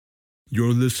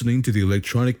You're listening to the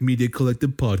Electronic Media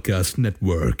Collective Podcast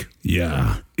Network.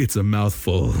 Yeah, it's a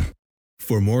mouthful.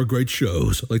 For more great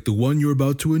shows like the one you're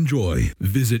about to enjoy,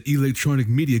 visit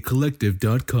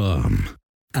electronicmediacollective.com.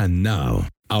 And now,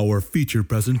 our feature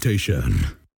presentation.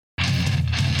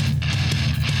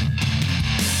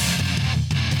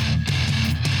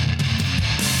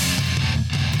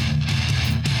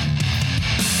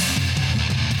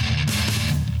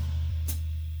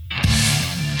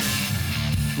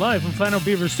 Live from Flannel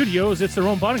Beaver Studios, it's the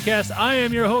Rome Podcast. I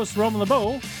am your host, Roman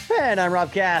LeBeau. And I'm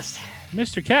Rob Cast.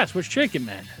 Mr. Cast, what's shaking,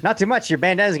 man? Not too much. Your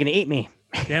bandana's going to eat me.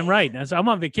 Damn right. I'm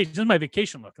on vacation. This is my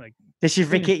vacation look. Like, Did you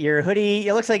forget your hoodie?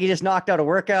 It looks like you just knocked out a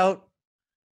workout.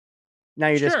 Now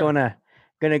you're just gonna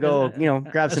go,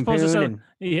 grab some food.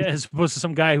 As opposed to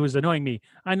some guy who was annoying me.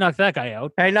 I knocked that guy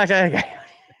out. I knocked that guy out.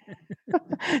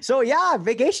 So yeah,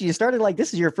 vacation. You started like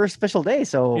this is your first official day.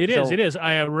 So It is.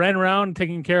 I ran around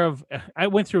taking care of. I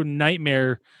went through a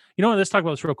nightmare. You know what? Let's talk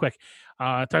about this real quick.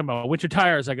 Talking about winter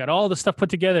tires. I got all the stuff put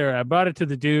together. I brought it to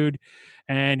the dude,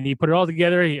 and he put it all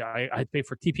together. I paid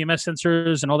for TPMS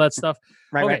sensors and all that stuff.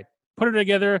 Right. Put it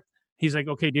together. He's like,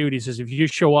 okay, dude. He says, if you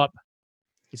show up,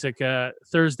 he's like,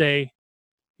 Thursday.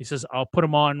 He says, I'll put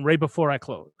them on right before I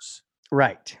close.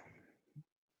 Right.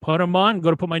 Put them on.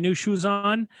 Go to put my new shoes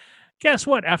on. Guess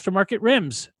what? Aftermarket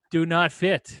rims do not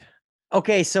fit.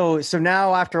 Okay, so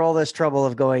now after all this trouble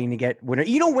of going to get winter,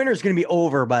 winter's going to be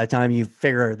over by the time you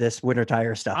figure this winter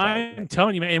tire stuff out. I'm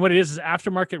telling you, man. And what it is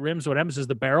aftermarket rims. What happens is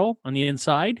the barrel on the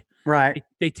inside, right?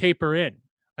 They taper in,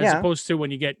 as opposed to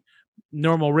when you get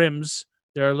normal rims,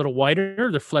 they're a little wider,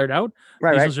 they're flared out.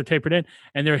 Right, These ones are tapered in,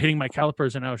 and they're hitting my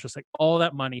calipers. And I was just like, all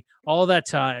that money, all that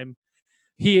time.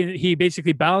 He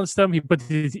basically balanced them. He put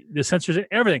the sensors in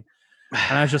everything,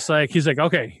 and I was just like, he's like,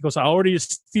 okay. He goes, I already use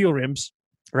steel rims.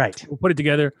 Right. We'll put it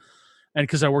together. And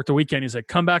because I worked the weekend, he's like,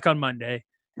 come back on Monday.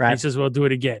 Right. And he says, we'll do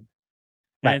it again.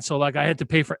 Right. And so like I had to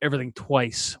pay for everything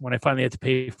twice when I finally had to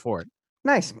pay for it.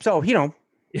 Nice. So,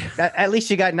 at least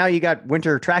you got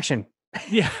winter traction.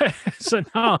 Yeah. So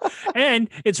now, and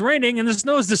it's raining and the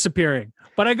snow's disappearing,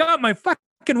 but I got my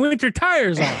fucking winter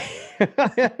tires on.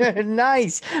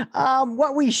 Nice.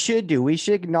 What we should do, we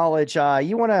should acknowledge,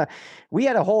 we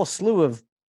had a whole slew of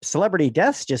celebrity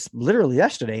deaths just literally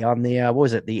yesterday on the, what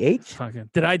was it, the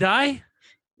 8th? Did I die?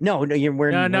 No,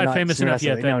 we're not famous enough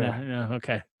yet. No.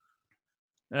 Okay.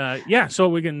 So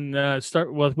we can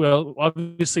start with, well,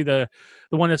 obviously the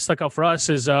one that stuck out for us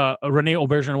is Rene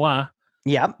Auberjonois.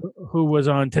 Yeah. Who was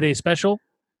on Today's Special,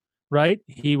 right?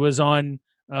 He was on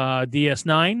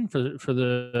DS9 for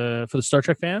the Star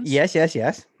Trek fans. Yes.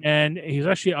 And he was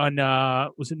actually on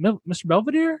was it Mr.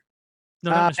 Belvedere? No,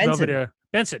 not Mr. Benson. Belvedere.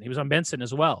 Benson. He was on Benson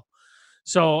as well.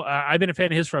 So I've been a fan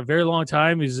of his for a very long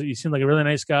time. He seemed like a really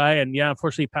nice guy, and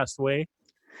unfortunately he passed away.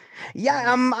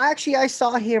 Yeah, actually I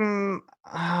saw him.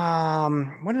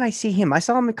 When did I see him? I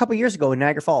saw him a couple years ago in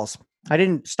Niagara Falls. I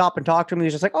didn't stop and talk to him. He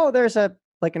was just like, oh, there's an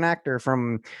actor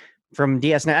from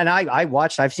DS9, and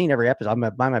I've seen every episode.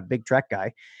 I'm a big Trek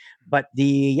guy, but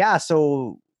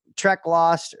so Trek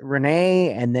lost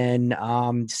Renee, and then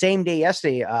same day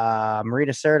yesterday,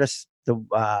 Marina Sirtis, the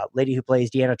lady who plays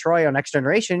Deanna Troi on Next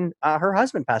Generation, her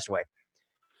husband passed away.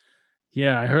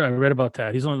 Yeah, I read about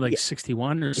that. He's only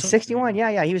 61 or something. 61,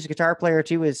 yeah. He was a guitar player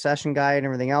too, his session guy and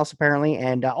everything else apparently.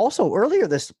 And also earlier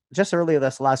this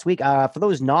last week, for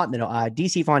those not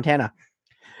DC Fontana,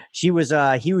 she was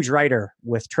a huge writer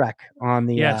with Trek on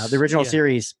the original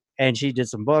series, and she did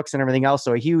some books and everything else.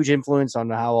 So a huge influence on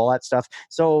how all that stuff.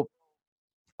 So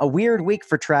a weird week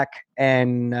for Trek,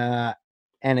 and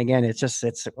again,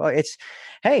 it's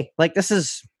hey, like this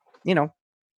is,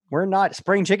 we're not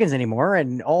spring chickens anymore,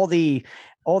 and all the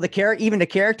even the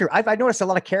character. I've noticed a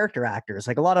lot of character actors,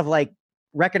 like a lot of like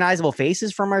recognizable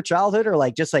faces from our childhood, are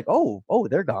like just like oh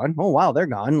they're gone. Oh wow, they're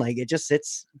gone. Like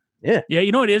it's. Yeah.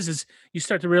 You know what it is you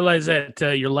start to realize that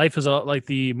your life is like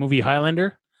the movie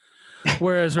Highlander,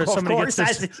 whereas where somebody gets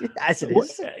this, as it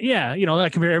is. Yeah, I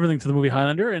compare everything to the movie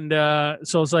Highlander, and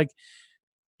so it's like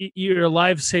you're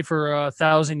alive, say for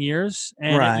 1,000 years,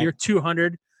 and at year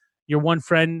 200, your one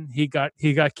friend he got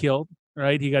killed,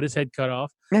 right? He got his head cut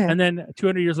off, and then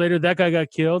 200 years later, that guy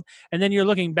got killed, and then you're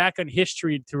looking back on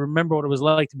history to remember what it was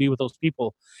like to be with those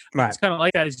people. Right. It's kind of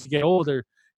like that as you get older.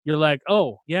 You're like,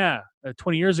 oh, yeah,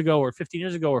 20 years ago or 15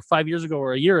 years ago or 5 years ago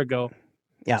or a year ago,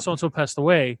 so-and-so passed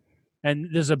away. And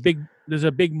there's a big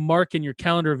mark in your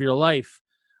calendar of your life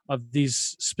of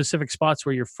these specific spots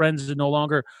where your friends are no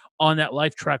longer on that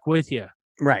life track with you.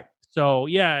 Right. So,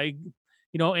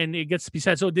 and it gets to be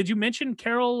sad. So did you mention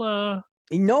Carol?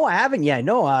 No, I haven't yet.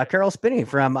 No, Carol Spinney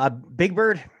from Big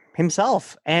Bird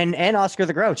himself and Oscar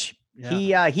the Grouch.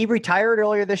 He retired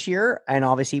earlier this year, and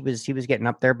obviously he was getting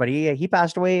up there, but he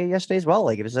passed away yesterday as well.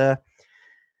 Like it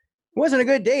wasn't a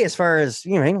good day as far as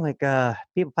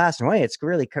people passing away. It's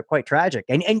really quite tragic.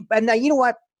 And you know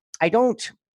what? I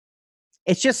don't.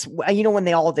 It's just when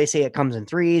they say it comes in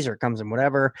threes or it comes in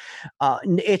whatever.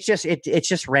 It's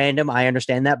just random. I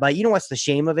understand that, but you know what's the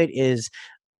shame of it is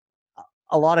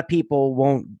a lot of people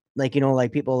won't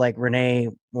people like Renee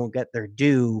won't get their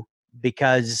due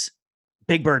because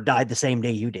Big Bird died the same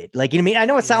day you did. Like, you know what I mean? I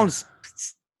know it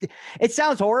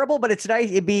sounds horrible, but it's nice.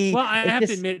 It'd be. Well, I have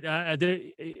to admit, there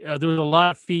was a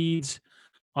lot of feeds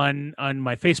on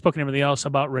my Facebook and everything else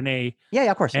about Renee. Yeah,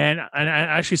 of course. And I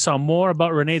actually saw more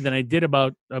about Renee than I did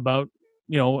about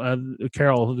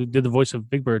Carol, who did the voice of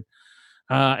Big Bird,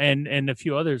 and a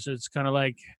few others. It's kind of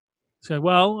like,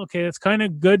 well, okay, it's kind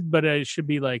of good, but it should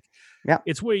be like,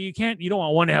 it's where you don't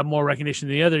want one to have more recognition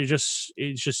than the other.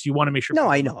 It's just you want to make sure. No,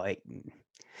 I know.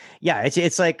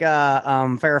 It's like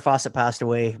Farrah Fawcett passed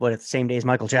away, at the same day as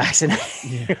Michael Jackson.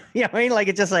 Yeah, I mean, like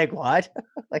it's just like what?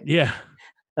 Like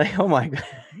like oh my god.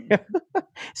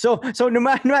 So didn't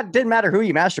matter who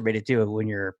you masturbated to when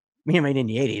you're in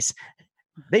the 80s.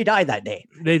 They died that day.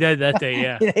 They died that day.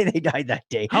 Yeah, they died that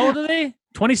day. How old are they?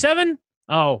 27.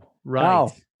 Oh, right.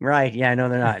 Oh, right. Yeah, no,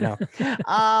 they're not. No.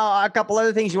 A couple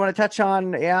other things you want to touch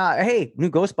on. Yeah. Hey, new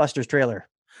Ghostbusters trailer.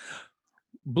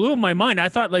 Blew my mind. I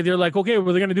thought they're like, okay,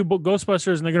 well, they're going to do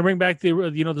Ghostbusters and they're going to bring back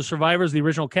the survivors, the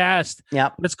original cast.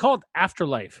 Yeah. But it's called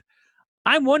Afterlife.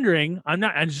 I'm wondering, I'm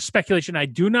just speculation. I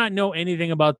do not know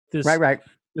anything about this. Right.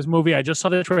 This movie. I just saw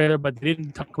the trailer, but they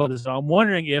didn't talk about this. So I'm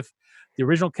wondering if the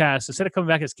original cast, instead of coming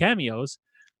back as cameos,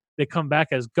 they come back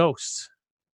as ghosts.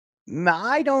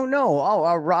 I don't know. Oh,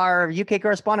 our UK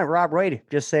correspondent, Rob Royd,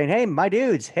 just saying, hey, my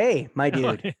dudes. Hey, my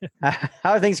dude. How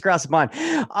are things across the pond?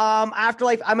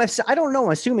 Afterlife, I don't know,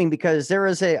 assuming because there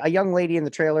was a young lady in the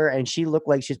trailer and she looked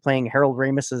like she's playing Harold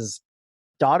Ramis's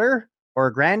daughter or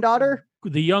granddaughter.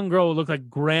 The young girl looked like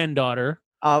granddaughter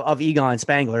of Egon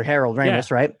Spangler, Harold Ramis,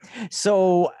 right?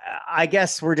 So I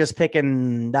guess we're just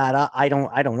picking that up. I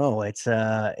don't know. It's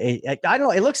I don't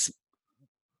know. It looks.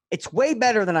 It's way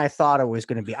better than I thought it was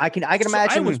going to be. I can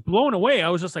imagine. I was blown away. I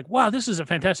was just like, wow, this is a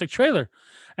fantastic trailer.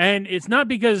 And it's not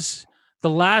because the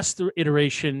last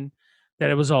iteration that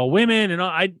it was all women. And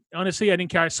I didn't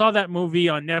care. I saw that movie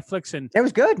on Netflix and it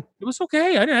was good. It was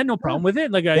okay. I had no problem with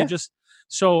it.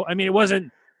 It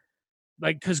wasn't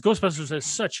like, because Ghostbusters is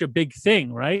such a big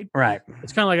thing, right? Right.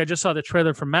 It's kind of like I just saw the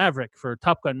trailer for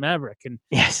Top Gun Maverick. And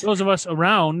yes, those of us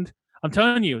around, I'm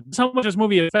telling you, so much this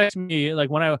movie affects me.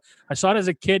 Like when I saw it as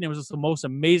a kid, and it was just the most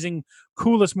amazing,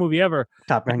 coolest movie ever.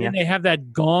 Top Gun, and they have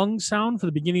that gong sound for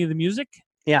the beginning of the music.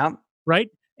 Yeah. Right?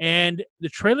 And the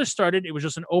trailer started, it was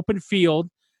just an open field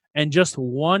and just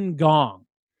one gong.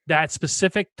 That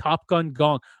specific Top Gun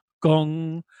gong.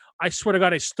 Gong. I swear to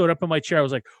God, I stood up in my chair. I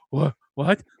was like, what?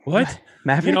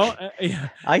 Maverick?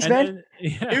 Iceman?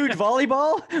 Dude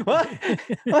volleyball? What?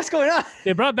 What's going on?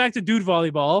 They brought back the dude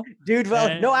volleyball.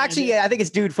 No, actually, I think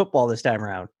it's dude football this time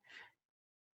around.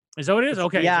 Is that what it is?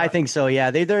 Okay. Yeah, I think so.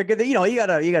 Yeah, they're good. You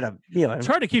gotta. It's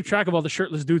hard to keep track of all the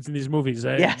shirtless dudes in these movies.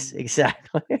 Yes,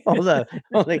 exactly. all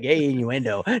the gay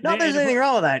innuendo. Not there's anything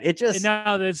wrong with that. It just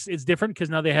now it's different because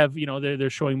now they have they're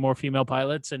showing more female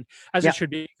pilots, and as it should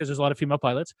be because there's a lot of female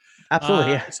pilots.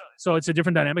 Absolutely. Yeah. So it's a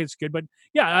different dynamic. It's good, but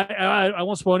yeah, I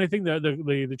won't spoil anything.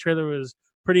 The trailer was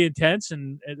pretty intense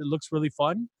and it looks really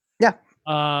fun. Yeah.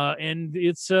 And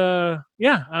it's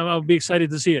I'll be excited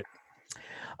to see it.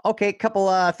 Okay,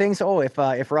 couple things. Oh,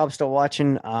 if Rob's still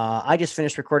watching, I just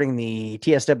finished recording the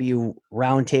TSW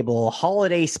Roundtable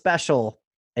Holiday Special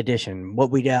Edition.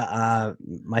 What we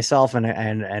myself and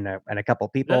a couple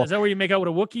people. Is that where you make out with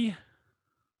a Wookiee?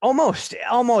 Almost.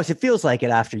 It feels like it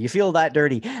after you feel that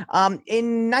dirty.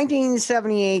 In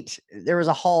 1978, there was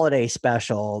a holiday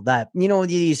special that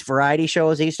these variety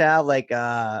shows they used to have, like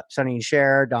Sonny and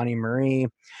Cher, Donnie and Marie.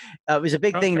 It was a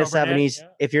big thing in the 70s. Yeah.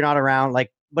 If you're not around,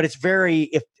 but it's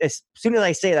very, as soon as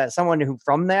I say that, someone who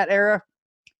from that era,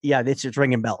 yeah, it's just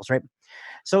ringing bells, right?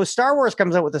 So Star Wars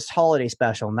comes out with this holiday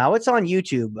special. Now it's on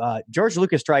YouTube. George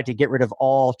Lucas tried to get rid of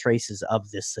all traces of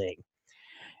this thing.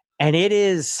 And it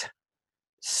is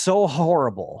so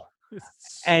horrible.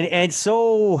 and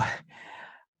so,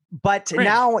 but cringe.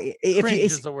 now, if cringe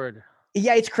it's is the word.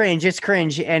 Yeah, it's cringe. It's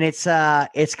cringe. And it's kind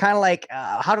of like,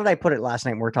 how did I put it last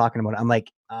night when we were talking about it? I'm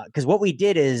like, because what we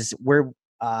did is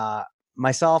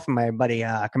myself and my buddy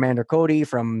Commander Cody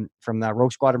from the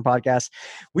Rogue Squadron podcast,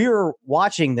 we were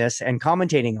watching this and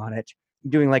commentating on it,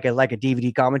 doing like a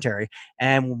DVD commentary.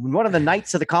 And one of the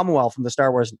Knights of the Commonwealth from the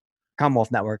Star Wars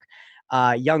Commonwealth Network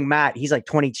young Matt, he's like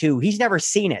 22. He's never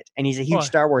seen it, and he's a huge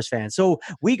Star Wars fan. So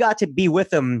we got to be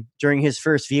with him during his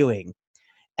first viewing,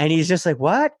 and he's just like,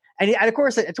 "What?" And of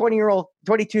course, a 20-year-old,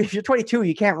 22. If you're 22,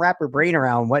 you can't wrap your brain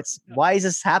around why is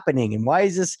this happening, and why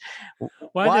is this?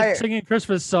 Why they're singing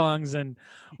Christmas songs and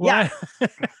why? Yeah.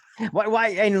 Why?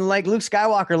 And like Luke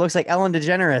Skywalker looks like Ellen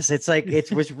DeGeneres. It's like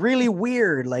it was really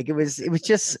weird. Like it was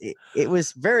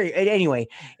very. Anyway,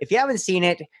 if you haven't seen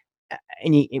it,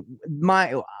 and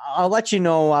I'll let you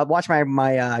know. Watch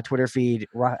my Twitter feed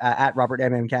at Robert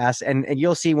MMCast, and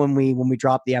you'll see when we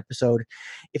drop the episode,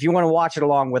 if you want to watch it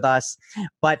along with us.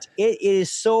 But it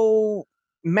is so,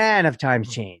 man, have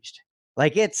times changed.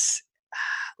 Like it's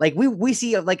like we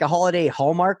see like a holiday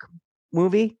Hallmark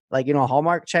movie, like a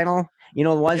Hallmark channel. The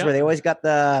ones where they always got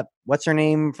the what's her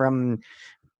name from.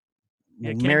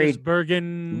 Married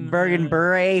Bergen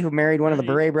Beret, who married one of the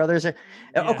Beret brothers.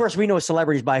 Of course, we know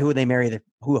celebrities by who they marry,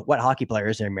 what hockey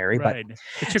players they marry. Right.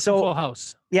 But so Full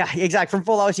House. Yeah, exactly. From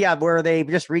Full House, yeah, where they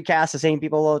just recast the same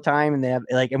people all the time, and they have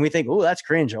and we think, oh, that's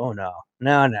cringe. Oh no.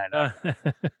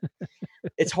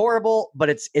 It's horrible, but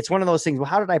it's one of those things. Well,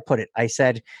 how did I put it? I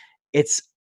said, it's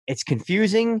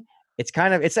confusing. It's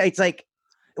kind of it's like.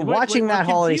 Watching that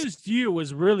holiday confused you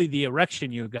was really the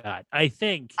erection you got. I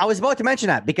think I was about to mention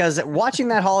that because watching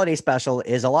that holiday special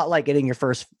is a lot like getting your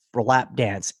first lap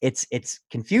dance. It's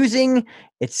confusing.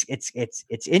 It's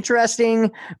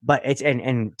interesting, but it's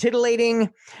and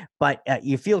titillating, but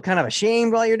you feel kind of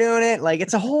ashamed while you're doing it. Like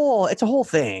it's a whole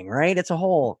thing, right? It's a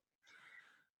whole.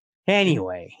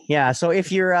 Anyway, yeah. So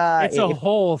if you're, it's a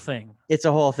whole thing. It's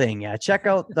a whole thing. Yeah. Check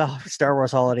out the Star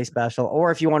Wars holiday special,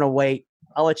 or if you want to wait,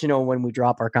 I'll let you know when we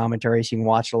drop our commentary so you can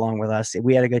watch along with us.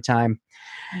 We had a good time.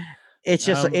 It's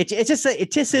just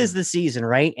it just is the season,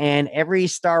 right? And every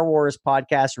Star Wars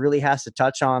podcast really has to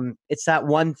touch on it's that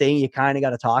one thing you kind of got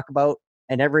to talk about.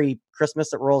 And every Christmas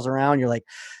that rolls around, you're like,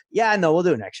 yeah, no, we'll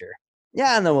do it next year.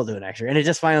 Yeah, no, we'll do it next year. And it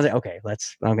just finally I'm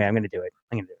gonna do it.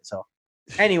 So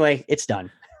anyway, it's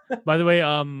done. By the way,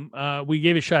 we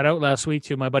gave a shout out last week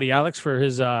to my buddy Alex for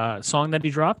his song that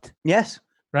he dropped. Yes.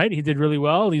 Right, he did really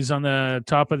well. He's on the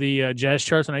top of the jazz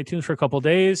charts on iTunes for a couple of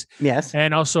days. Yes,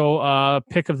 and also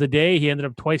pick of the day. He ended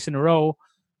up twice in a row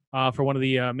for one of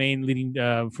the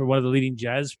leading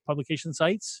jazz publication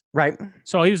sites. Right.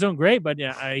 So he was doing great. But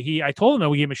yeah, I told him that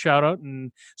we gave him a shout out,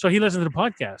 and so he listened to the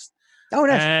podcast. Oh,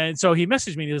 nice. And so he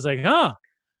messaged me. And he was like,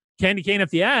 Candy cane up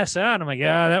the ass, huh? And I'm like,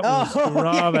 yeah, that was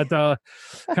Rob at the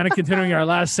kind of continuing our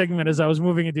last segment as I was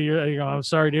moving into your. I'm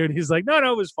sorry, dude. He's like, no,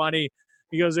 it was funny.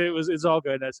 He goes, it's all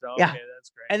good. That's all. Yeah. Okay,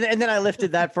 that's great. And then I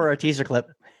lifted that for a teaser clip.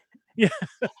 Yeah.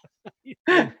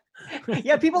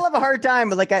 Yeah, people have a hard time,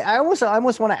 but like I almost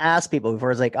want to ask people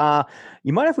before it's like,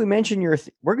 you mind if we mention your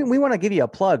we want to give you a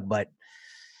plug, but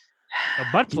a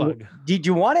butt plug. Did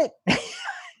you want it?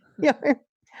 Yeah.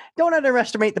 Don't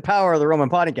underestimate the power of the Roman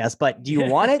podcast, but do you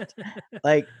want it?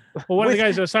 Like, well, one of the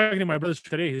guys I was talking to my brothers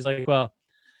today, he's like, are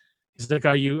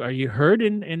you heard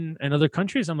in other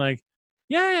countries? I'm like,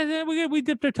 yeah, we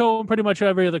dipped our toe in pretty much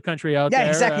every other country out there. Yeah,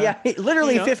 exactly.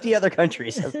 Literally 50 other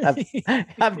countries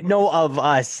have know of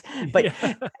us. But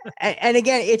and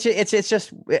again, it's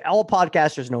just all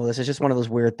podcasters know this. It's just one of those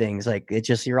weird things. Like it's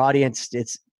just your audience.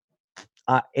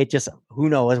 It just who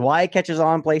knows why it catches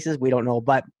on places we don't know,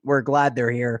 but we're glad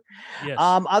they're here. Yes.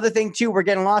 Other thing too, we're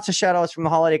getting lots of shout outs from the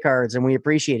holiday cards, and we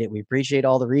appreciate it. We appreciate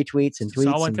all the retweets and tweets.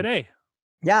 Saw one today.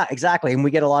 Yeah, exactly. And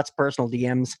we get lots of personal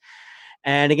DMs.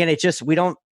 And again, it's just we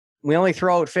only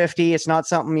throw out 50. It's not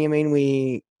something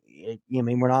we're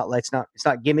not like it's not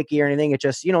gimmicky or anything. It's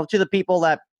just, to the people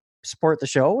that support the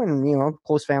show and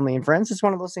close family and friends. It's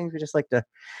one of those things we just like to,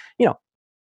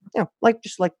 like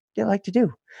to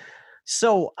do.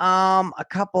 So a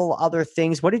couple other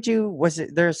things.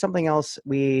 There's something else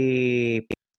we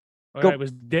it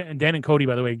was Dan and Cody,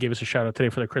 by the way, gave us a shout out today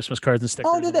for the Christmas cards and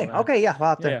stickers. Oh, did they? Okay, yeah. We'll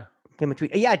have to give him a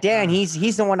tweet. Yeah, Dan,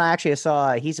 he's the one I actually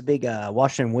saw. He's a big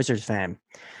Washington Wizards fan.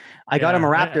 I got him a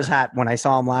Raptors hat when I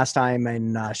saw him last time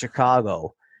in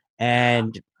Chicago,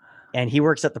 and he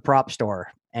works at the prop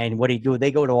store. And what he do?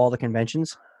 They go to all the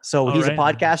conventions. So he's a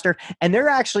podcaster, and they're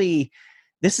actually.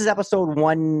 This is episode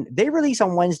 1. They release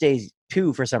on Wednesdays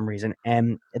too for some reason,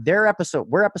 and we're episode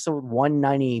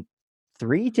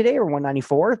 193 today or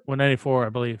 194. 194, I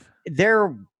believe.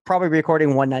 They're probably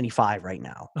recording 195 right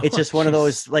now. It's just one of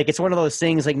those, like, it's one of those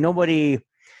things, like nobody,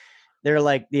 they're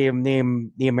like the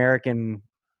American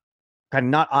kind of,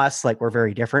 not us, like we're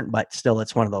very different, but still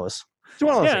it's one of those. It's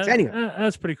one of those things. Anyway.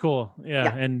 That's pretty cool.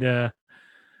 Yeah. And, I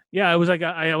was like,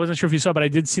 I wasn't sure if you saw, but I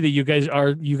did see that you guys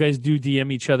do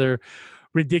DM each other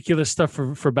ridiculous stuff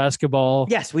for basketball.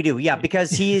 Yes, we do. Yeah,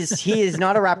 because he is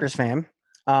not a Raptors fan.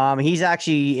 He's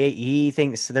actually he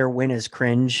thinks their win is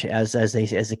cringe, as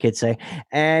the kids say,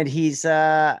 and he's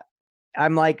I'm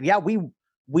like, yeah,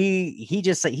 he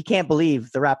just he can't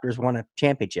believe the Raptors won a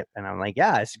championship, and I'm like,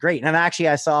 yeah, it's great. And actually,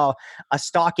 I saw a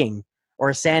stocking or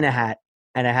a Santa hat,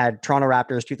 and it had Toronto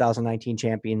Raptors 2019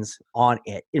 champions on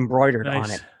it, embroidered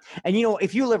on it. And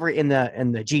if you live in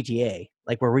the GTA,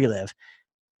 like where we live,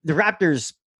 the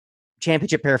Raptors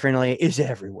championship paraphernalia is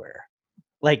everywhere.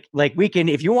 Like we can,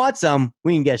 if you want some,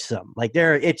 we can get some. Like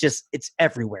it's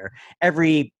everywhere.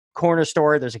 Every corner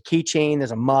store, there's a keychain,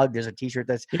 there's a mug, there's a T-shirt.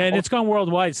 And it's gone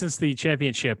worldwide since the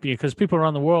championship, because people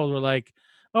around the world were like,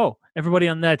 "Oh, everybody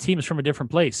on that team is from a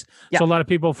different place." Yeah. So a lot of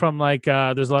people from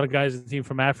there's a lot of guys in the team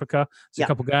from Africa. There's a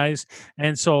couple guys,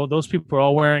 and so those people are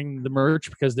all wearing the merch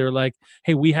because they're like,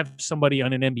 "Hey, we have somebody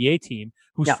on an NBA team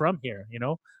who's from here,"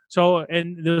 So,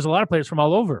 and there's a lot of players from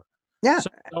all over. Yeah.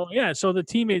 So the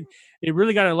team, it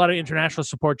really got a lot of international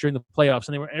support during the playoffs,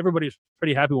 and everybody was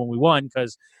pretty happy when we won,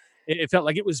 because it felt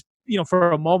like it was,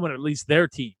 for a moment, at least their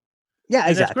team. Yeah,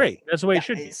 and exactly. That's great. That's the way it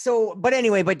should be. So, but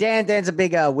anyway, Dan's a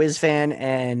big Wiz fan,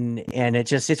 and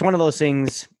it's one of those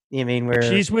things. I mean, where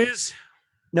Cheese Whiz?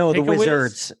 No, the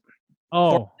Wizards.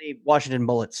 Oh, the Washington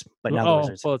Bullets, but now the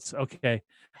Wizards. Bullets. Okay.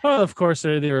 Well, of course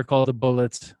they were called the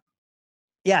Bullets.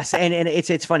 Yes, and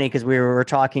it's funny because we were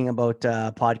talking about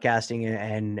podcasting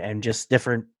and just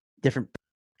different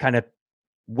kind of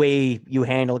way you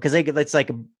handle, because it's like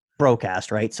a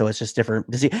broadcast, right? So it's just different.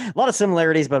 There's a lot of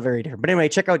similarities, but very different. But anyway,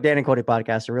 check out Dan and Cody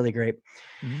podcast; they're really great.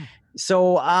 Mm-hmm.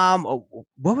 So,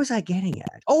 what was I getting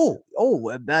at?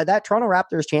 That Toronto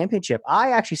Raptors championship.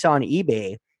 I actually saw on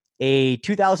eBay a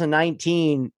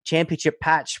 2019 championship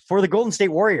patch for the Golden State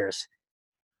Warriors,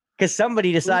 because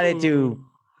somebody decided to.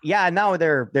 Yeah, now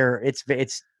they're it's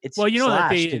well, that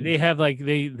they have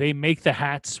they make the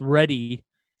hats ready,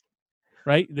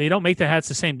 right? They don't make the hats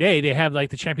the same day. They have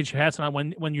the championship hats on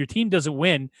when your team doesn't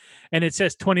win, and it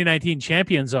says 2019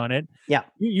 champions on it. Yeah,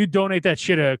 you donate that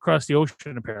shit across the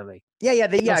ocean, apparently. Yeah,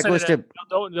 it goes to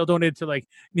they'll donate to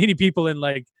needy people in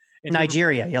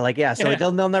Nigeria. So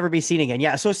they'll never be seen again.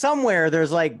 Yeah, so somewhere there's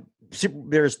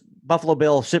Buffalo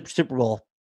Bill Super Bowl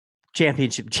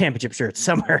championship shirts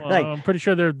somewhere. I'm pretty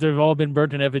sure they've all been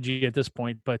burnt in effigy at this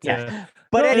point, but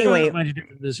anyway,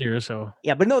 this year. So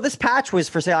but no, this patch was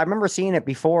for sale. I remember seeing it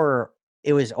before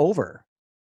it was over.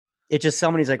 It just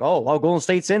somebody's like, "Oh, well, Golden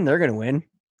State's in, they're going to win."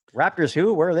 Raptors,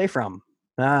 who? Where are they from?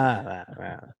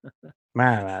 It's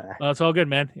all good,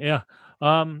 man. Yeah.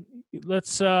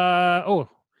 Let's. Well,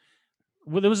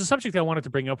 there was a subject I wanted to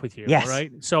bring up with you. Yes.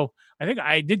 Right. So I think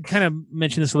I did kind of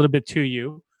mention this a little bit to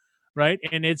you. Right,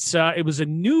 and it was a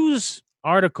news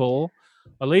article.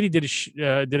 A lady did just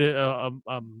kind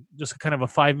of a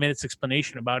 5 minutes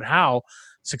explanation about how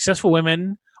successful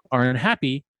women are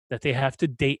unhappy that they have to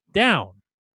date down.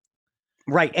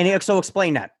 Right, and so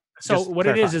explain that. So just what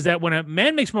clarify. It is that when a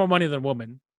man makes more money than a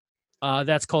woman,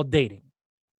 that's called dating.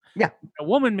 Yeah, a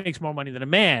woman makes more money than a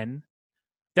man,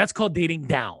 that's called dating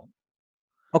down.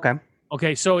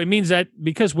 Okay, so it means that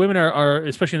because women are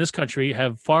especially in this country,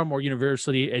 have far more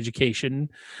university education,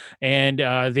 and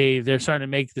they're starting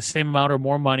to make the same amount or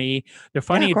more money. They're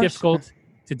finding it difficult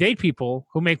to date people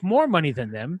who make more money than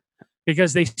them,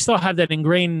 because they still have that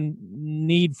ingrained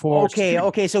need for.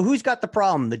 Okay. So who's got the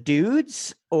problem? The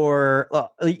dudes, or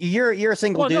you're a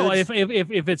single dude? No, if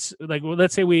it's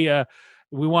let's say we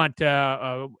want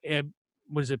what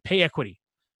is it? Pay equity.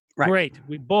 Right. Great.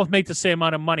 We both make the same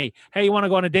amount of money. Hey, you want to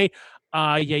go on a date?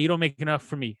 Yeah, you don't make enough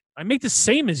for me. I make the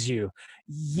same as you.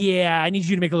 Yeah, I need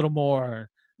you to make a little more.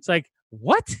 It's like,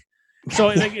 what?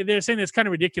 So they're saying it's kind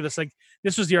of ridiculous.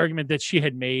 This was the argument that she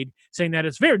had made, saying that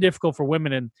it's very difficult for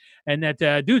women and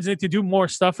that dudes need to do more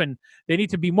stuff and they need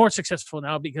to be more successful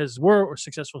now because we're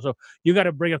successful. So you got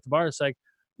to bring up the bar. It's like,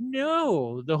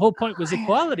 no, the whole point was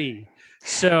equality.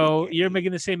 So you're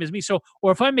making the same as me. So,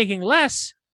 or if I'm making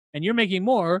less and you're making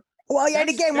more. Well, yeah, and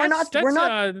again, we're not.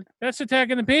 That's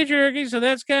attacking the patriarchy, so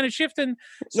that's kind of shifting.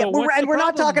 So we're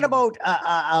not talking about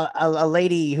a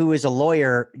lady who is a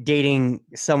lawyer dating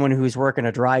someone who's working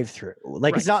a drive-through.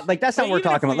 It's not that's not what we're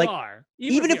talking about.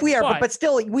 Even if we are, but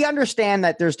still, we understand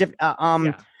that there's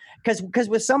different. Because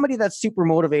with somebody that's super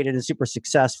motivated and super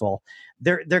successful,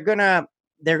 they're gonna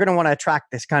want to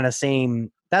attract this kind of same.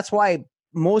 That's why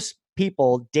most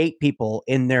people date people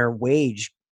in their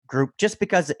wage group, just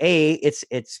because it's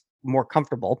more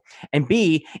comfortable, and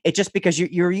B, it's just because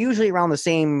you're usually around the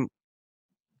same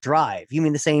drive. You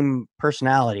mean the same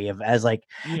personality or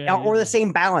the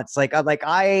same balance.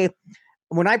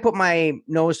 When I put my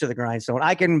nose to the grindstone,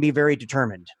 I can be very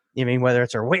determined. You mean whether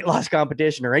it's our weight loss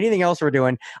competition or anything else we're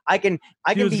doing, I can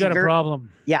Dude's be got a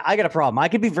problem. Yeah, I got a problem. I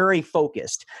can be very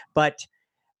focused, but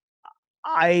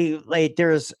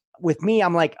with me,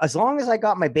 I'm like, as long as I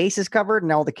got my bases covered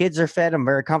and all the kids are fed, I'm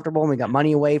very comfortable and we got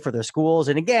money away for their schools.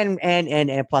 And again,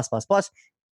 and plus,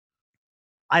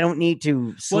 I don't need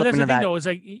to slip well, that's into the thing, that. though, is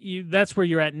like that's where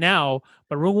you're at now,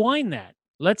 but rewind that.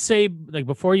 Let's say like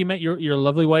before you met your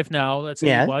lovely wife now, let's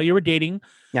say while you were dating,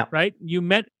 right? You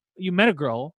met a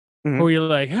girl who you're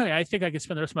like, hey, I think I could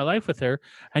spend the rest of my life with her.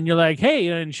 And you're like, hey,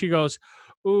 and she goes,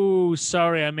 ooh,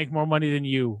 sorry, I make more money than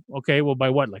you. Okay, well, by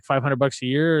what, like $500 a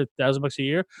year, $1,000 a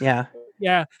year?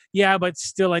 Yeah, but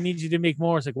still, I need you to make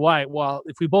more. It's like, why? Well,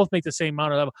 if we both make the same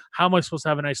amount of level, how am I supposed to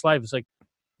have a nice life? It's like,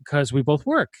 because we both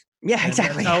work. Yeah,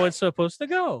 exactly. That's how it's supposed to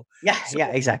go. Yeah,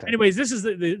 exactly. Anyways, this is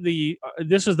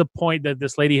this is the point that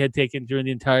this lady had taken during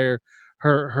the entire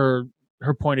her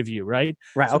point of view, right?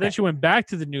 Right. So then she went back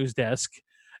to the news desk.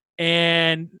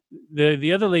 And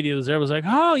the other lady that was there was like,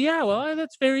 oh yeah, well,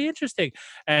 that's very interesting.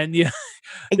 And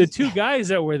the two guys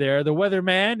that were there, the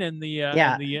weatherman and the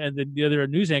other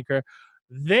news anchor,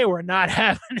 they were not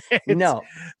having it. No,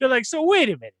 they're like, so wait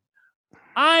a minute,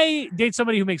 I date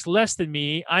somebody who makes less than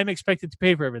me, I'm expected to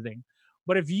pay for everything.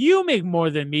 But if you make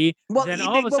more than me, then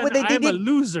all of a sudden I'm a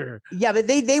loser. Yeah, but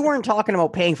they weren't talking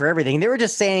about paying for everything. They were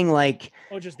just saying like,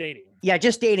 just dating. Yeah,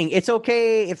 just dating. It's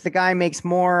okay if the guy makes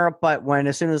more, but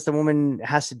as soon as the woman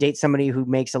has to date somebody who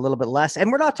makes a little bit less,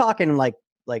 and we're not talking like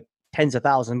tens of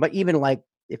thousands, but even like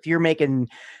if you're making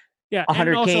 100K.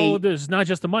 And also there's not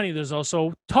just the money, there's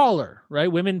also taller,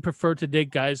 right? Women prefer to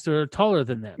date guys that are taller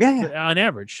than them. On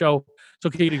average. So it's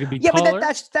okay to be taller. But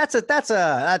that's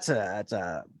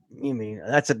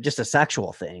just a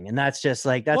sexual thing, and that's just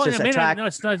like no,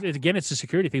 it's not. Again, it's a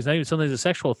security thing. It's not even something that's a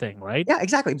sexual thing, right? Yeah,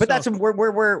 exactly. But that's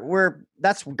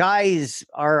that's guys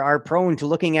are prone to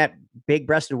looking at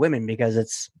big-breasted women because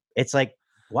it's like,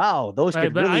 wow, those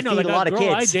could really feed a lot of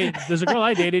kids. There's a girl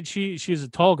I dated. She's a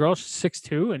tall girl. She's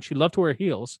 6'2", and she loved to wear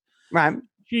heels. Right.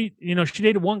 She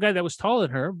dated one guy that was taller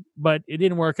than her, but it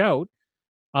didn't work out.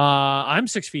 I'm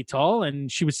 6 feet tall, and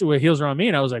she would still wear heels around me,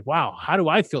 and I was like, wow, how do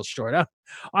I feel short?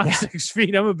 I'm 6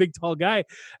 feet. I'm a big, tall guy,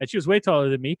 and she was way taller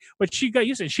than me. But she got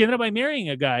used to it. She ended up by marrying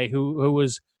a guy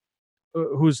who's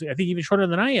I think even shorter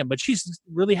than I am. But she's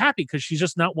really happy because she's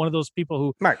just not one of those people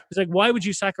who. Right. It's like, why would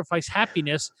you sacrifice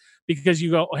happiness because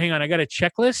you go, oh, hang on, I got a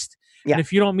checklist, and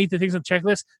if you don't meet the things on the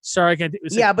checklist, sorry, I can't.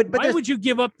 But why would you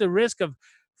give up the risk of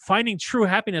finding true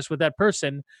happiness with that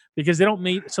person because they don't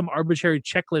meet some arbitrary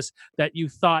checklist that you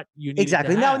thought you needed?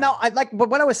 Exactly. To have. No, I like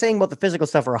what I was saying about the physical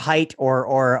stuff or height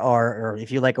or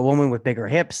if you like a woman with bigger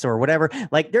hips or whatever,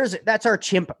 like that's our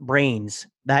chimp brains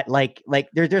that like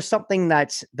there's something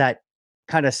that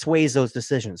kind of sways those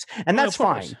decisions, and that's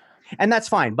fine. And that's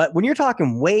fine. But when you're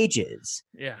talking wages,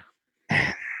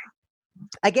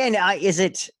 again, is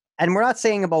it? And we're not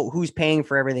saying about who's paying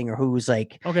for everything or who's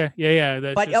like, okay,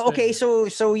 yeah. But okay,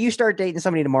 so you start dating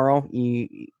somebody tomorrow.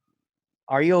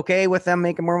 Are you okay with them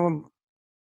making more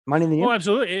money than you? Oh,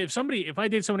 absolutely. If I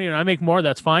date somebody and I make more,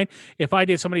 that's fine. If I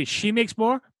date somebody, she makes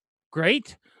more,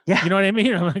 great. Yeah, you know what I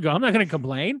mean. I'm not going to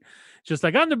complain. Just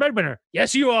like, I'm the breadwinner.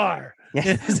 Yes, you are.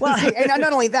 Yeah. Well, and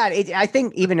not only that, I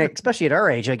think even especially at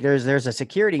our age, like there's a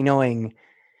security knowing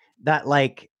that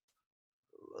like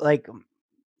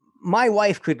my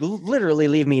wife could literally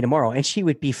leave me tomorrow and she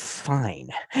would be fine.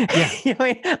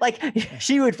 Yeah. Like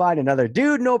she would find another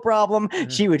dude, no problem.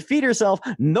 She would feed herself,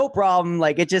 no problem.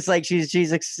 Like it's just like she's a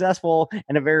successful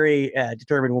and a very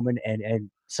determined woman.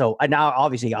 And so now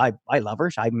obviously I love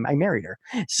her. I married her.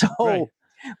 So, right.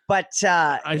 But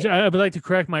I would like to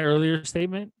correct my earlier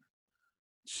statement.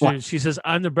 She says,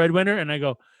 I'm the breadwinner. And I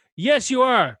go, yes, you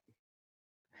are.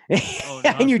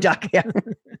 And you duck. Yeah.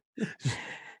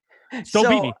 Don't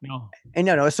beat me. No. And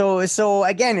no. So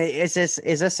again, is this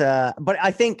but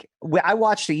I think I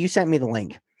watched it. You sent me the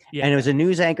link. Yeah. And it was a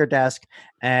news anchor desk,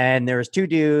 and there was two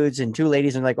dudes and two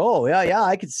ladies, and like, oh yeah,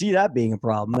 I could see that being a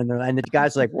problem. And the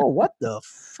guy's like, whoa, what the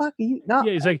fuck are you? No.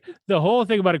 Yeah, it's like the whole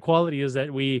thing about equality is that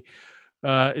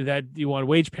that you want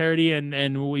wage parity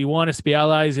and we want us to be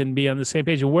allies and be on the same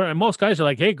page. And most guys are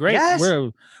like, hey, great, yes.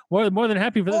 we're more than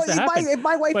happy for this to happen. If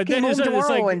my wife came home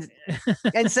tomorrow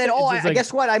and said, oh, I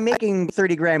guess what? I'm making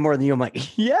 30 grand more than you. I'm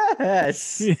like,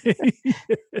 yes.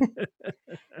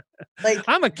 Like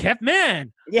I'm a kept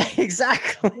man. Yeah,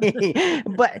 exactly.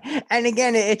 And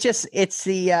again, it's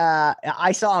the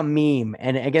I saw a meme,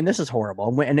 and again, this is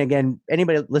horrible. And again,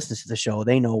 anybody that listens to the show,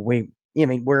 they know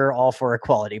we're all for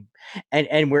equality,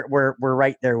 and we're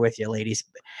right there with you, ladies.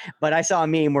 But I saw a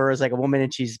meme where it was like a woman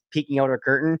and she's peeking out her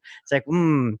curtain. It's like,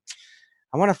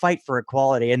 I want to fight for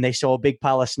equality, and they show a big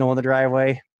pile of snow in the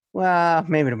driveway. Well,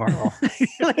 maybe tomorrow.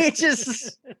 It's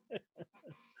just,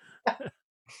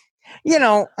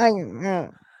 I.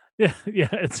 Yeah.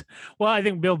 It's I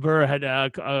think Bill Burr had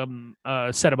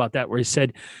said about that, where he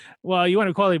said, "Well, you want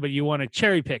equality, but you want to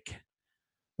cherry pick."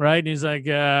 Right. And he's like,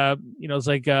 it's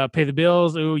like, pay the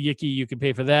bills. Ooh, yicky, you can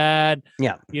pay for that.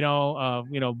 Yeah.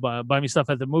 Buy me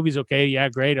stuff at the movies. Okay. Yeah,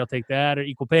 great. I'll take that, or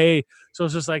equal pay. So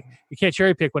it's just like, you can't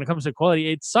cherry pick when it comes to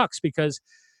equality. It sucks because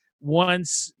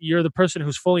once you're the person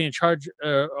who's fully in charge,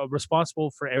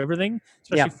 responsible for everything,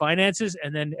 especially finances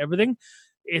and then everything,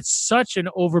 it's such an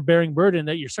overbearing burden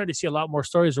that you're starting to see a lot more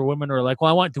stories where women are like, well,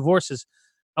 I want divorces.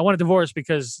 I want a divorce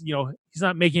because, he's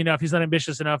not making enough. He's not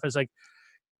ambitious enough. It's like,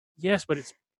 yes, but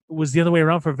it was the other way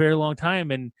around for a very long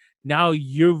time, and now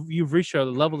you've reached a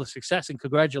level of success, and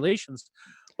congratulations.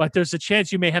 But there's a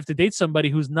chance you may have to date somebody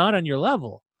who's not on your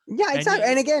level. Yeah, exactly.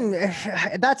 And again,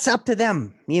 that's up to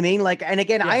them. You mean like, and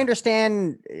again, I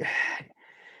understand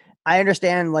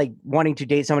like wanting to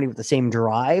date somebody with the same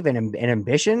drive and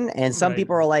ambition. And some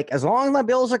people are like, as long as my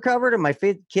bills are covered and my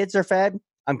kids are fed,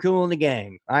 I'm cool in the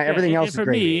gang. Everything else is for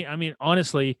great. Me, I mean,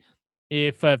 honestly,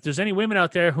 if there's any women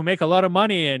out there who make a lot of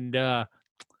money and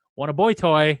want a boy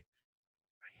toy,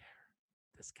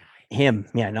 this guy, him,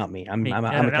 not me. I'm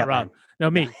not Rob.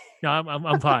 No, me. No,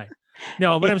 I'm fine.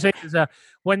 No, what I'm saying is,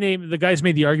 when the guys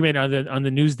made the argument on the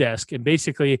news desk, and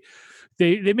basically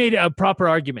they made proper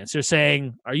arguments. They're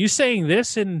saying, "Are you saying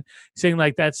this and saying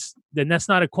like that's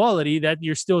not equality? That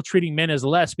you're still treating men as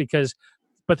less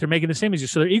but they're making the same as you,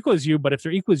 so they're equal as you. But if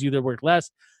they're equal as you, they're worth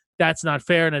less." That's not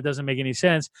fair, and it doesn't make any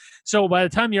sense. So by the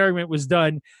time the argument was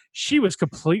done, she was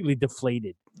completely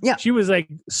deflated. Yeah, she was like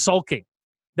sulking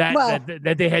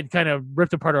that they had kind of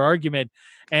ripped apart her argument,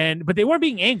 but they weren't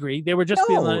being angry. They were just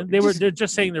they're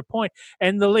just saying their point.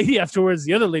 And the lady afterwards,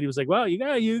 the other lady was like, "Well,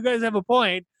 you guys have a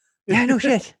point." Yeah, no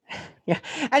shit. Yeah,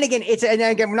 and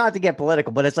again, not to get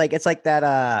political, but it's like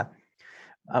that.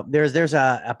 There's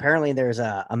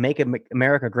a Make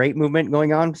America Great movement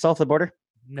going on south of the border.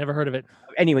 Never heard of it.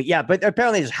 Anyway, yeah, but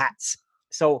apparently there's hats.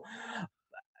 So,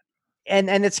 and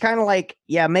it's kind of like,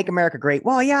 yeah, make America great.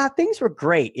 Well, yeah, things were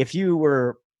great if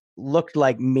you looked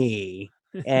like me,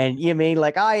 and you mean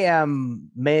like I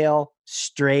am male,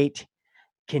 straight,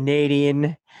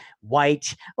 Canadian,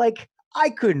 white. Like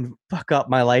I couldn't fuck up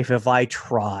my life if I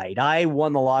tried. I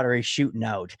won the lottery shooting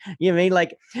out. You know what I mean?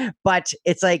 Like, but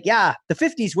it's like, yeah, the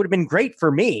 50s would have been great for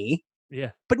me.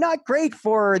 Yeah, but not great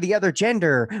for the other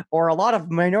gender or a lot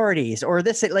of minorities or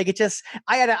this. Like it just,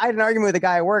 I had an argument with a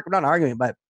guy at work. Not an argument,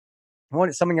 but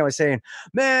something I was saying,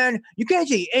 man, you can't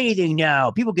say anything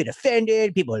now. People get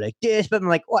offended. People are like this, but I'm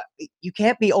like, what? You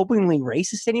can't be openly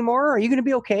racist anymore. Are you going to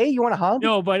be okay? You want to hug?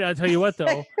 No, but I'll tell you what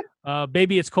though,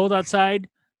 Baby It's Cold Outside,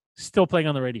 still playing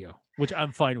on the radio, which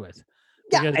I'm fine with.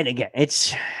 Yeah, and again,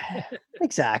 it's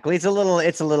exactly. It's a little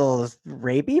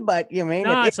rapey, but you mean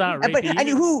it's not rapey.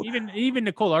 But even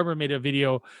Nicole Arbour made a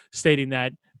video stating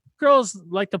that girls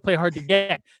like to play hard to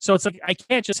get. So it's like I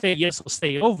can't just say yes, I'll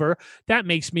stay over. That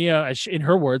makes me in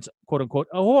her words, quote unquote,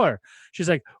 a whore. She's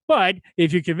like, but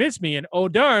if you convince me, and oh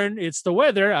darn, it's the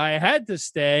weather, I had to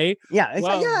stay. Yeah,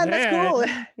 well, that's cool.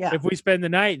 Yeah. If we spend the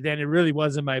night, then it really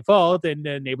wasn't my fault, and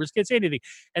the neighbors can't say anything.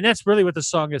 And that's really what the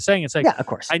song is saying. It's like, yeah, of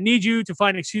course, I need you to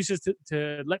find excuses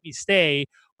to let me stay,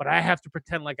 but I have to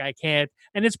pretend like I can't.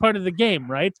 And it's part of the game,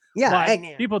 right? Yeah.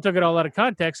 People took it all out of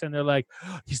context, and they're like,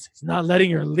 he's not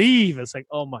letting her leave. It's like,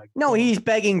 oh my God. No, he's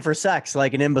begging for sex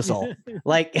like an imbecile.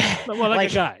 like a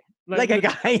guy. Like a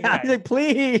guy. Yeah. He's like,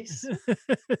 please.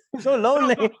 I'm so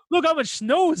lonely. Look how much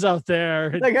snow is out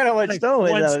there. Look how much snow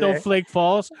is out there. One snowflake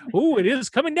falls. Ooh, it is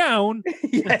coming down.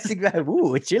 Yes, exactly.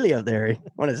 Ooh, it's chilly out there.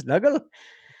 Want to snuggle?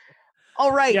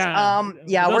 All right. Those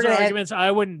are arguments.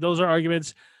 Those are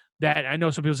arguments that I know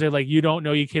some people say, like, you don't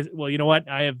know, you can't. Well, you know what?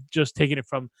 I have just taken it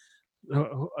from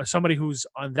somebody who's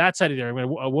on that side of the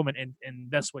argument, a woman,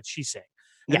 and that's what she's saying.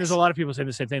 And there's a lot of people saying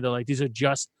the same thing. They're like, these are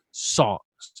just songs.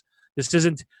 This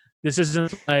isn't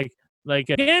like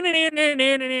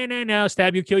now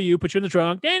stab you, kill you, put you in the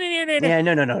trunk. Yeah, no.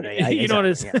 Yeah, you know what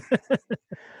it is. Yeah.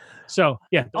 So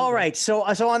yeah. All right. So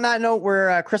on that note,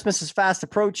 we're Christmas is fast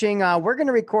approaching. We're going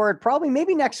to record probably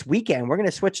maybe next weekend. We're going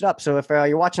to switch it up. So if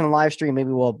you're watching a live stream, maybe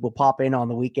we'll pop in on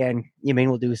the weekend. You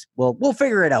mean we'll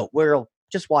figure it out. We'll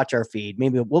just watch our feed.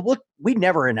 Maybe we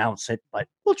never announce it, but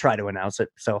we'll try to announce it.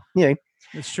 So yeah,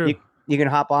 it's true. You can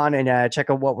hop on and check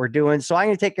out what we're doing. So I'm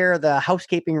going to take care of the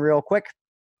housekeeping real quick.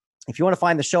 If you want to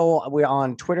find the show, we're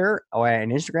on Twitter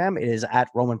and Instagram. It is at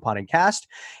Roman Podcast.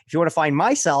 If you want to find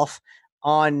myself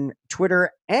on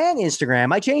Twitter and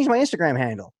Instagram, I changed my Instagram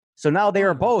handle. So now they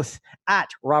are both at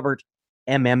Robert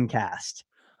MMcast.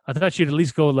 I thought you'd at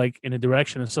least go like in a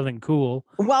direction of something cool.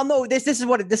 Well, no, this is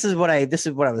what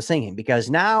I was thinking, because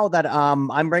now that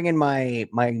I'm bringing my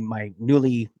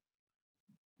newly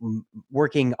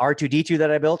working R2-D2 that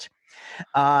I built.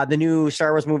 The new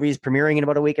Star Wars movie is premiering in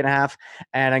about a week and a half,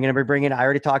 and I'm going to be bringing. I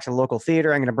already talked to the local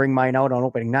theater. I'm going to bring mine out on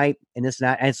opening night, and this and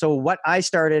that. And so what I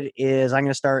started is I'm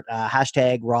going to start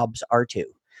hashtag Rob's R2.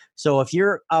 So if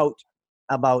you're out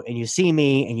about and you see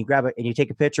me and you grab it and you take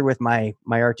a picture with my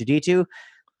R2-D2,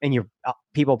 and you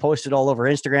people post it all over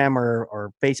Instagram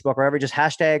or Facebook or wherever, just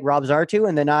hashtag Rob's R2,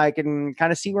 and then I can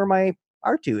kind of see where my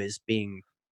R2 is being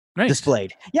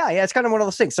displayed. Yeah, it's kind of one of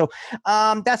those things. So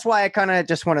that's why I kind of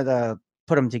just wanted to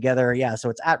put them together. Yeah, so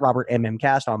it's at Robert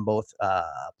MMcast on both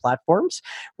platforms.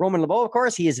 Roman LeBeau, of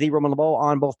course, he is the Roman LeBeau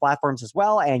on both platforms as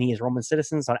well, and he is Roman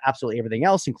Citizens on absolutely everything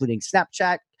else, including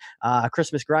Snapchat,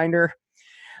 Christmas Grinder.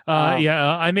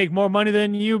 I make more money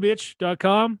than you,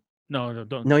 bitch.com. No,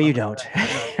 don't. No, you don't.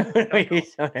 There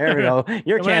we go.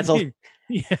 You're canceled.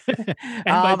 Yeah. And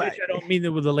by bitch, I don't mean it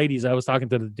with the ladies. I was talking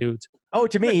to the dudes. Oh,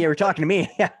 to me. You were talking to me.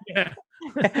 Yeah.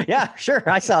 Yeah, sure.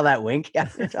 I saw that wink. Yeah.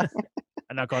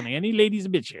 I'm not calling any ladies a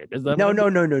bitch here.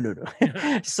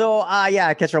 No. So,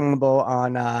 catch Roman LeBeau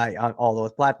on all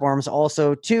those platforms.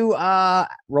 Also, to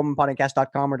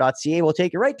romanpodcast.com or .ca will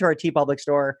take you right to our TeePublic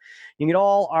store. You can get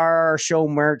all our show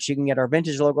merch. You can get our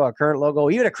vintage logo, our current logo,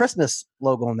 even a Christmas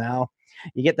logo now.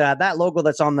 You get that logo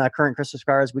that's on the current Christmas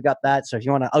cards. We got that. So if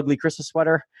you want an ugly Christmas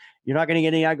sweater, you're not going to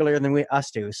get any uglier than us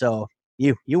do. So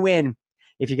you win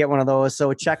if you get one of those.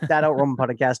 So check that out,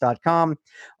 romanpodcast.com.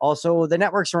 Also, the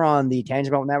networks are on the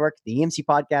Tangent Network, the EMC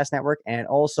Podcast Network, and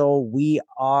also we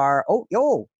are,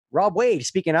 Rob Wade,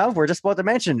 speaking of, we're just about to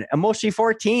mention Emotionally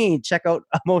 14. Check out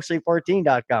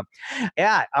emotionally14.com.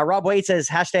 Yeah, Rob Wade says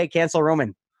hashtag cancel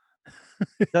Roman.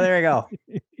 So there you go.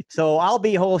 So I'll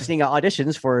be hosting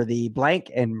auditions for the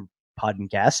Blank and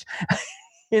podcast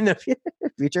in the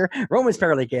future. Roman's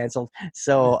fairly canceled.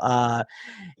 So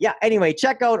anyway,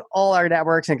 check out all our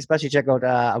networks, and especially check out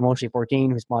Emotionally 14,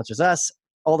 who sponsors us,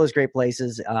 all those great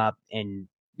places. And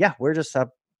we're just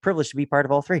privileged to be part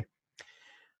of all three.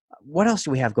 What else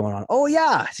do we have going on? Oh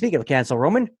yeah, speaking of cancel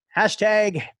Roman,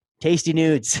 hashtag tasty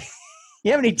nudes. You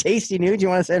have any tasty nudes you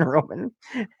want to send Roman?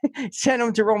 Send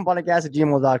them to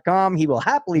romanpodcast@gmail.com. He will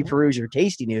happily peruse your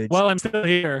tasty nudes. Well, I'm still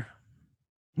here.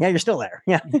 Yeah, you're still there.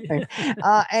 Yeah.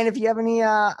 And if you have any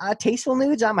tasteful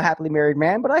nudes, I'm a happily married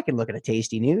man, but I can look at a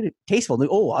tasty nude. Tasteful nude.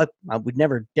 Oh, I would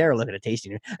never dare look at a tasty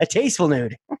nude. A tasteful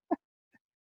nude.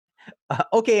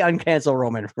 Okay, uncancel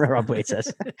Roman, Rob Wade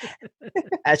says.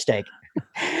 Hashtag.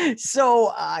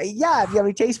 So, if you have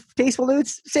any tasteful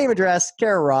nudes, same address,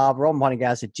 care of Rob,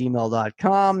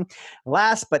 romanpodcast@gmail.com.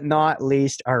 Last but not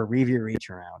least, our review reach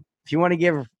around. If you want to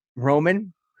give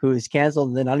Roman, who is canceled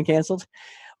and then uncanceled,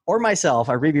 or myself,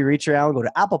 a review reach around, go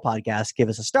to Apple Podcasts, give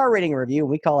us a star rating review, and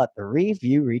we call it the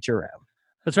review reach around.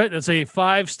 That's right. That's a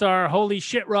 5-star. Holy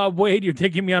shit, Rob Wade, you're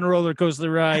taking me on a roller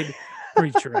coaster ride.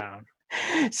 Reach around.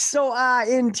 So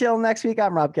until next week,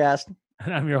 I'm Rob Cast.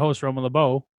 And I'm your host, Roman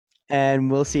LeBeau.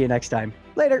 And we'll see you next time.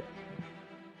 Later.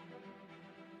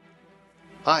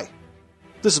 Hi,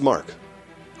 this is Mark.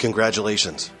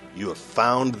 Congratulations. You have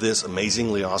found this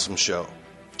amazingly awesome show.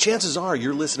 Chances are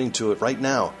you're listening to it right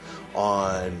now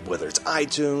on whether it's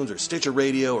iTunes or Stitcher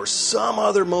Radio or some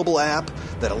other mobile app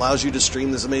that allows you to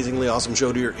stream this amazingly awesome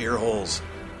show to your ear holes.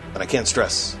 And I can't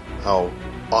stress how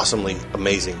awesomely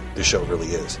amazing this show really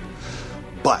is.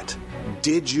 But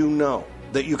did you know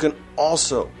that you can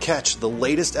also catch the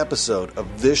latest episode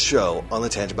of this show on the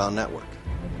Tangent Bound Network?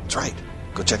 That's right.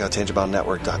 Go check out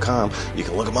tangentboundnetwork.com. You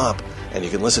can look them up, and you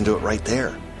can listen to it right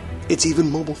there. It's even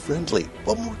mobile-friendly.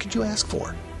 What more could you ask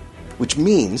for? Which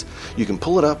means you can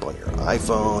pull it up on your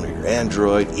iPhone or your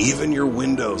Android, even your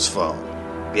Windows phone.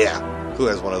 Yeah, who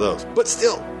has one of those? But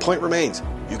still, point remains,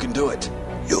 you can do it.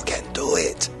 You can do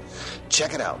it.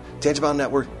 Check it out.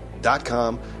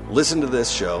 tangentboundnetwork.com. Listen to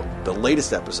this show, the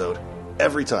latest episode,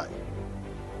 every time.